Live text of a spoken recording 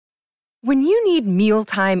When you need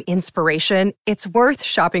mealtime inspiration, it's worth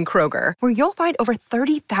shopping Kroger, where you'll find over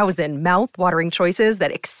 30,000 mouth-watering choices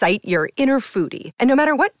that excite your inner foodie. And no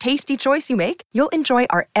matter what tasty choice you make, you'll enjoy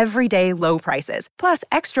our everyday low prices, plus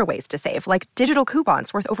extra ways to save, like digital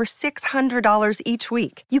coupons worth over $600 each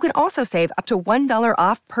week. You can also save up to $1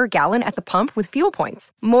 off per gallon at the pump with fuel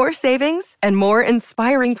points. More savings and more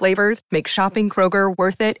inspiring flavors make shopping Kroger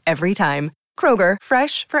worth it every time. Kroger,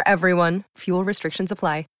 fresh for everyone. Fuel restrictions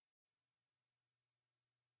apply.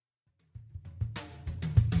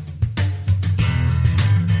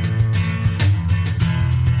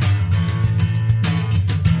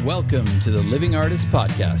 Welcome to the Living Artist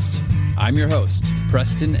Podcast. I'm your host,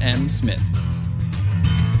 Preston M. Smith.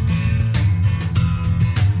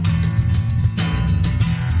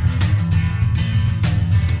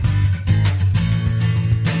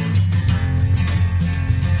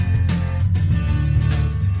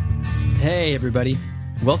 Hey, everybody.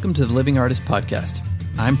 Welcome to the Living Artist Podcast.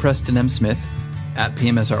 I'm Preston M. Smith, at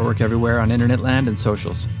PMS Artwork everywhere on internet land and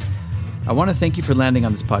socials. I want to thank you for landing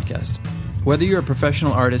on this podcast. Whether you're a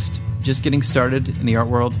professional artist, just getting started in the art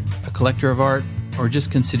world, a collector of art, or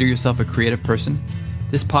just consider yourself a creative person,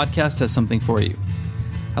 this podcast has something for you.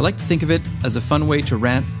 I like to think of it as a fun way to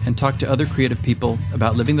rant and talk to other creative people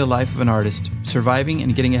about living the life of an artist, surviving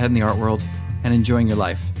and getting ahead in the art world, and enjoying your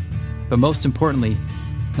life. But most importantly,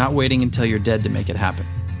 not waiting until you're dead to make it happen.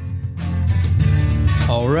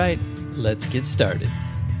 All right, let's get started.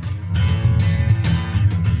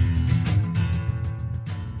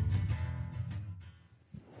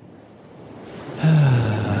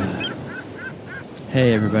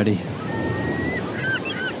 Hey everybody,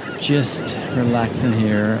 just relaxing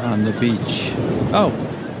here on the beach. Oh,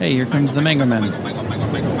 hey, here comes the Mango Man.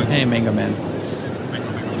 Hey Mango Man.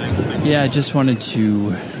 Yeah, I just wanted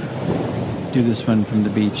to do this one from the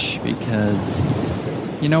beach because,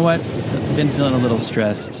 you know what, I've been feeling a little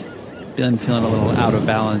stressed, been feeling a little out of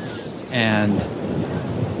balance, and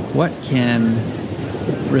what can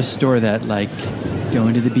restore that like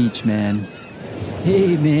going to the beach, man?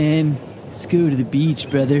 Hey man, let's go to the beach,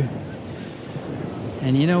 brother.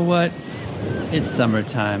 And you know what? It's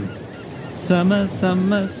summertime.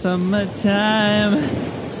 Summertime. Summertime.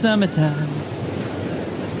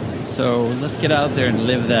 So let's get out there and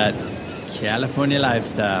live that California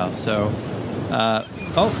lifestyle. So,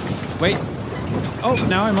 oh, wait. Oh,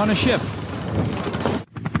 now I'm on a ship.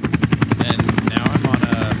 And now I'm on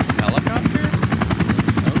a helicopter?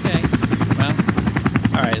 Okay. Well,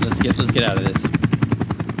 all right, let's get out of this.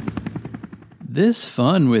 This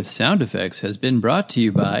fun with sound effects has been brought to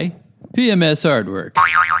you by PMS Artwork.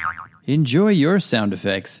 Enjoy your sound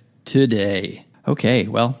effects today. Okay,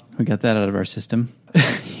 well, we got that out of our system.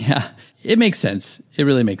 Yeah, it makes sense. It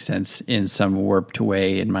really makes sense in some warped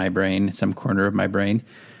way in my brain, some corner of my brain.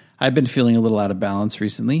 I've been feeling a little out of balance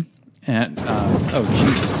recently. And, oh,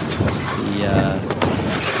 Jesus. The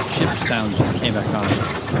ship sounds just came back on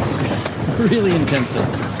really intensely.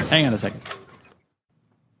 Hang on a second.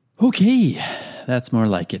 Okay, that's more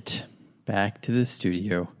like it. Back to the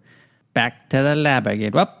studio. Back to the lab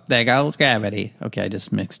again. Whoop, there goes gravity. Okay, I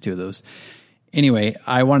just mixed two of those. Anyway,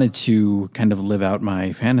 I wanted to kind of live out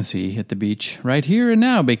my fantasy at the beach right here and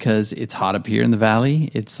now because it's hot up here in the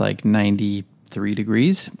valley. It's like 93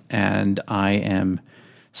 degrees, and I am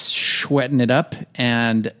sweating it up.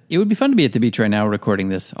 And it would be fun to be at the beach right now recording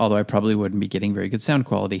this, although I probably wouldn't be getting very good sound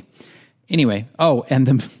quality. Anyway, oh,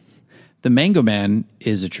 and the Mango Man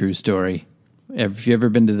is a true story. If you've ever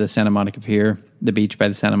been to the Santa Monica Pier, the beach by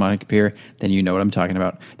the Santa Monica Pier, then you know what I'm talking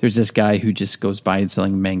about. There's this guy who just goes by and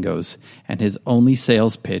selling mangoes, and his only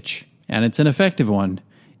sales pitch, and it's an effective one,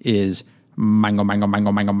 is mango, mango,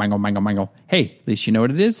 mango, mango, mango, mango, mango. Hey, at least you know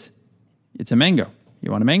what it is. It's a mango.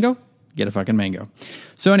 You want a mango? Get a fucking mango.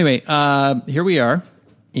 So anyway, here we are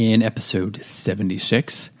in episode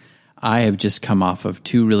 76. I have just come off of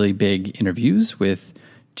two really big interviews with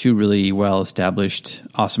two really well-established,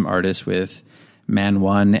 awesome artists with Man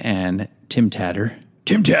One and Tim Tatter.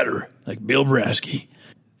 Tim Tatter, like Bill Brasky.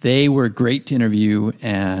 They were great to interview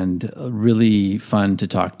and really fun to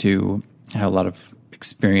talk to. I had a lot of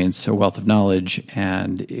experience, a wealth of knowledge,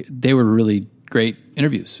 and they were really great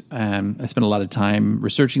interviews. I spent a lot of time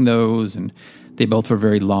researching those, and they both were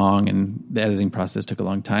very long, and the editing process took a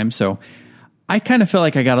long time. So I kind of felt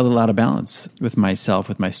like I got a little out of balance with myself,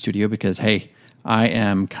 with my studio, because, hey, I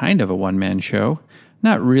am kind of a one-man show.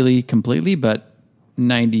 Not really completely, but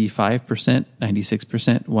 95%,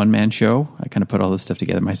 96% one-man show. I kind of put all this stuff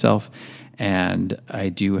together myself. And I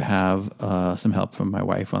do have some help from my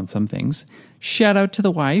wife on some things. Shout out to the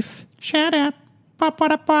wife. Shout out.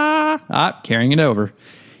 Carrying it over.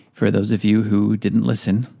 For those of you who didn't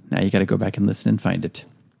listen, Now you got to go back and listen and find it.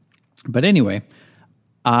 But anyway,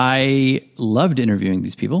 I loved interviewing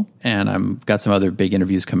these people, and I've got some other big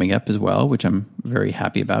interviews coming up as well, which I'm very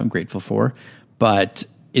happy about and grateful for. But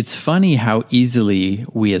it's funny how easily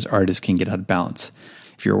we as artists can get out of balance.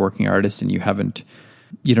 If you're a working artist and you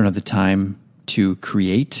don't have the time to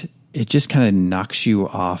create, it just kind of knocks you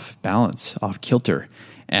off balance, off kilter.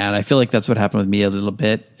 And I feel like that's what happened with me a little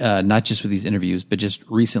bit, not just with these interviews, but just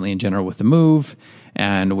recently in general with the move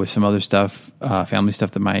and with some other stuff, family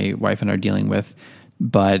stuff that my wife and I are dealing with.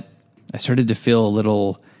 But I started to feel a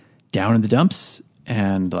little down in the dumps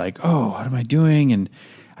and like, oh, what am I doing? And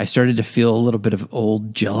I started to feel a little bit of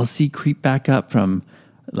old jealousy creep back up from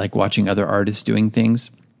like watching other artists doing things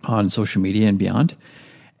on social media and beyond.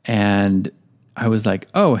 And I was like,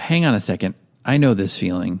 oh, hang on a second. I know this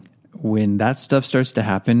feeling. When that stuff starts to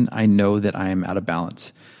happen, I know that I am out of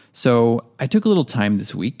balance. So I took a little time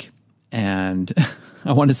this week, and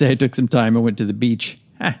I want to say I took some time. I went to the beach.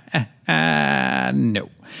 No,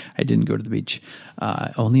 I didn't go to the beach.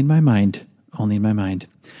 Only in my mind.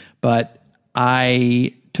 But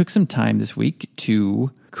I took some time this week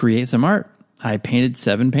to create some art. I painted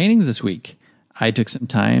 7 paintings this week. I took some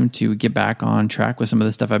time to get back on track with some of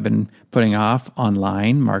the stuff I've been putting off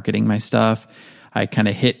online, marketing my stuff. I kind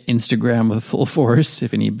of hit Instagram with full force.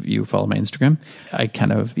 If any of you follow my Instagram, I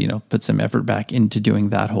kind of, put some effort back into doing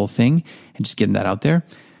that whole thing and just getting that out there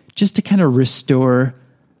just to kind of restore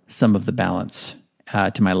some of the balance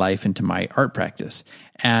to my life and to my art practice.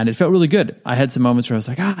 And it felt really good. I had some moments where I was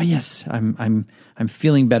like, yes, I'm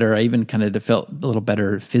feeling better. I even kind of felt a little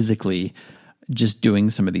better physically just doing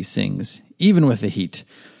some of these things, even with the heat.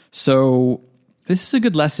 So this is a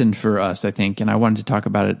good lesson for us, I think. And I wanted to talk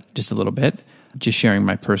about it just a little bit, just sharing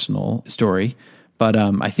my personal story. But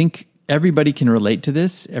I think everybody can relate to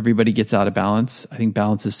this. Everybody gets out of balance. I think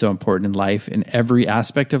balance is so important in life, in every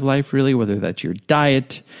aspect of life, really, whether that's your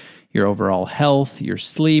diet, your overall health, your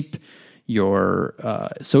sleep, your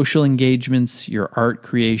social engagements, your art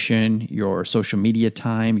creation, your social media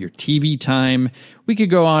time, your TV time. We could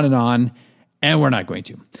go on, and we're not going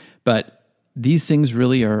to. But these things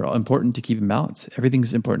really are important to keep in balance.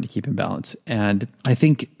 Everything's important to keep in balance. And I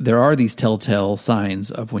think there are these telltale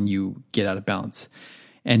signs of when you get out of balance.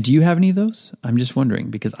 And do you have any of those? I'm just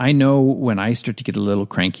wondering, because I know when I start to get a little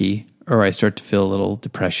cranky, or I start to feel a little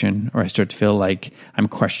depression, or I start to feel like I'm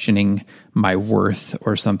questioning my worth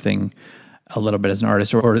or something a little bit as an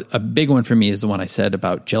artist, or a big one for me is the one I said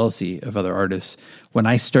about jealousy of other artists. When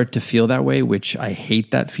I start to feel that way, which I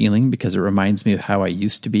hate that feeling because it reminds me of how I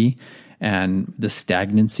used to be and the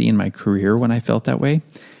stagnancy in my career when I felt that way.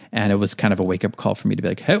 And it was kind of a wake-up call for me to be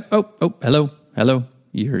like, hello,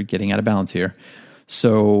 you're getting out of balance here.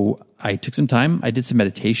 So I took some time. I did some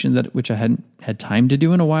meditation, which I hadn't had time to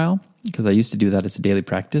do in a while, because I used to do that as a daily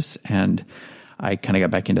practice. And I kind of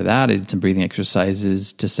got back into that. I did some breathing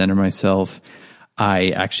exercises to center myself. I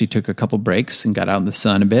actually took a couple breaks and got out in the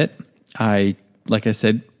sun a bit. Like I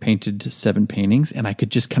said, painted 7 paintings, and I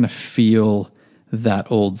could just kind of feel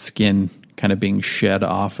that old skin kind of being shed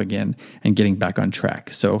off again and getting back on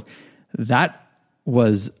track. So that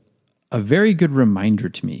was a very good reminder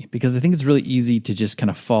to me, because I think it's really easy to just kind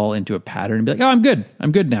of fall into a pattern and be like, oh,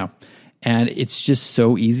 I'm good now. And it's just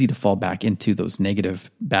so easy to fall back into those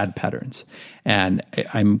negative, bad patterns. And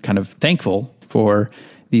I'm kind of thankful for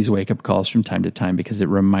these wake-up calls from time to time, because it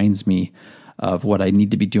reminds me of what I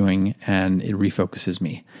need to be doing, and it refocuses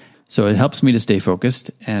me. So it helps me to stay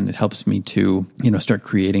focused, and it helps me to, start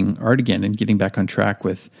creating art again and getting back on track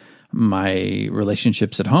with my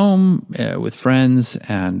relationships at home, with friends,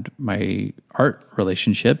 and my art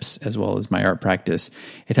relationships, as well as my art practice.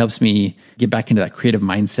 It helps me get back into that creative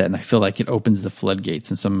mindset, and I feel like it opens the floodgates,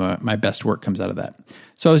 and some of my best work comes out of that.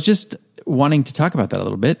 So I was just wanting to talk about that a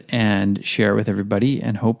little bit and share with everybody,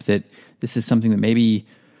 and hope that this is something that maybe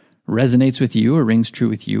resonates with you or rings true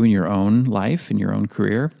with you in your own life, in your own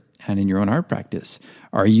career, and in your own art practice.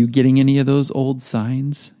 Are you getting any of those old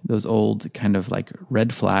signs, those old kind of like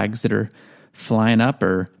red flags that are flying up,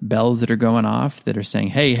 or bells that are going off that are saying,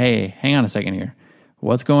 hey, hang on a second here.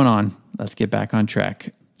 What's going on? Let's get back on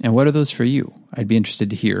track. And what are those for you? I'd be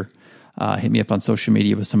interested to hear. Hit me up on social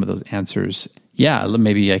media with some of those answers. Yeah,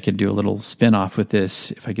 maybe I could do a little spin-off with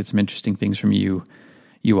this if I get some interesting things from you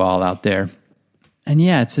all out there. And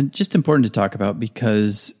yeah, it's just important to talk about,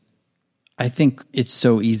 because I think it's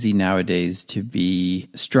so easy nowadays to be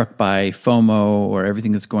struck by FOMO, or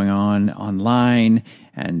everything that's going on online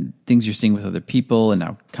and things you're seeing with other people, and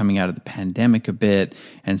now coming out of the pandemic a bit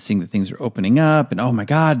and seeing that things are opening up, and oh my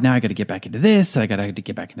God, now I got to get back into this, and I got to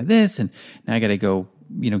get back into this, and now I got to go,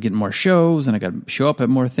 get more shows, and I got to show up at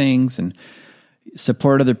more things, and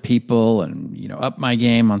support other people and, up my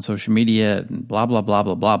game on social media and blah, blah, blah,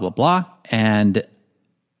 blah, blah, blah, blah. And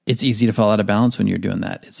it's easy to fall out of balance when you're doing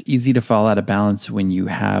that. It's easy to fall out of balance when you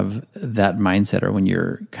have that mindset or when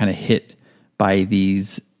you're kind of hit by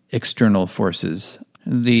these external forces,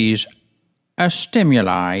 these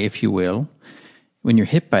stimuli, if you will. When you're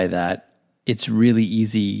hit by that, it's really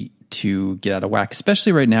easy to get out of whack,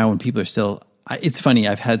 especially right now when people are still... It's funny,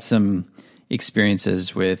 I've had some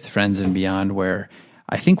experiences with friends and beyond where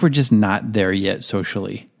I think we're just not there yet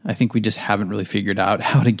socially. I think we just haven't really figured out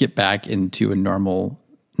how to get back into a normal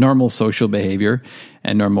social behavior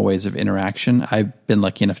and normal ways of interaction. I've been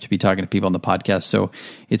lucky enough to be talking to people on the podcast, so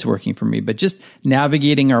it's working for me. But just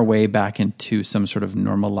navigating our way back into some sort of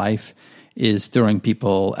normal life is throwing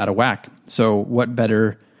people out of whack. So what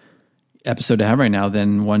better episode to have right now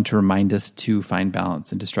than one to remind us to find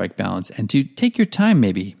balance and to strike balance and to take your time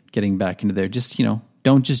maybe getting back into there. Just,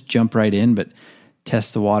 don't just jump right in, but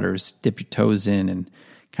test the waters, dip your toes in and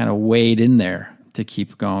kind of wade in there to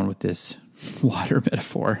keep going with this water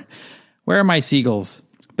metaphor. Where are my seagulls?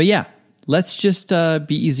 But yeah, let's just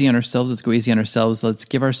be easy on ourselves. Let's go easy on ourselves. Let's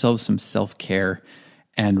give ourselves some self-care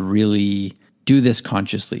and really do this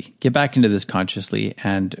consciously. Get back into this consciously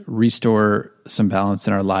and restore some balance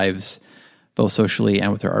in our lives, both socially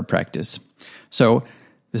and with our art practice. So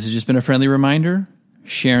this has just been a friendly reminder,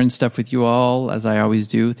 sharing stuff with you all, as I always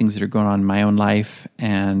do, things that are going on in my own life,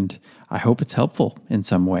 and I hope it's helpful in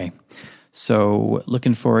some way. So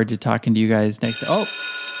looking forward to talking to you guys next. Oh,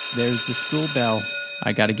 there's the school bell.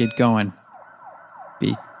 I got to get going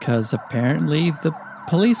because apparently the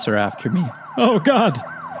police are after me. Oh, God.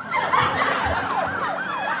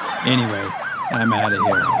 Anyway, I'm out of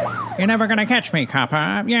here. You're never going to catch me,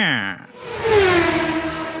 copper. Yeah.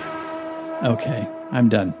 Okay, I'm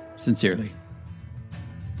done. Sincerely.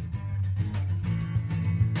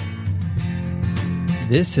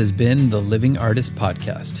 This has been the Living Artist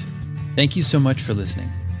Podcast. Thank you so much for listening.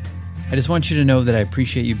 I just want you to know that I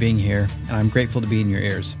appreciate you being here, and I'm grateful to be in your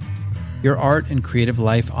ears. Your art and creative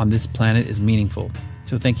life on this planet is meaningful,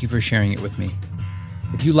 so thank you for sharing it with me.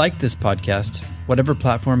 If you like this podcast, whatever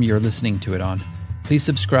platform you're listening to it on, please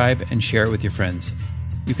subscribe and share it with your friends.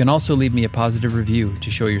 You can also leave me a positive review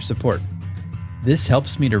to show your support. This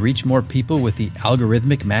helps me to reach more people with the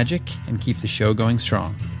algorithmic magic and keep the show going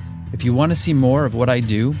strong. If you want to see more of what I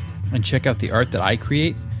do and check out the art that I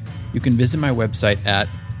create, you can visit my website at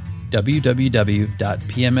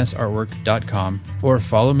www.pmsartwork.com or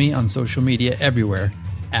follow me on social media everywhere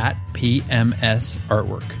at PMS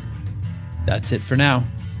Artwork. That's it for now.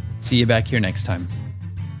 See you back here next time.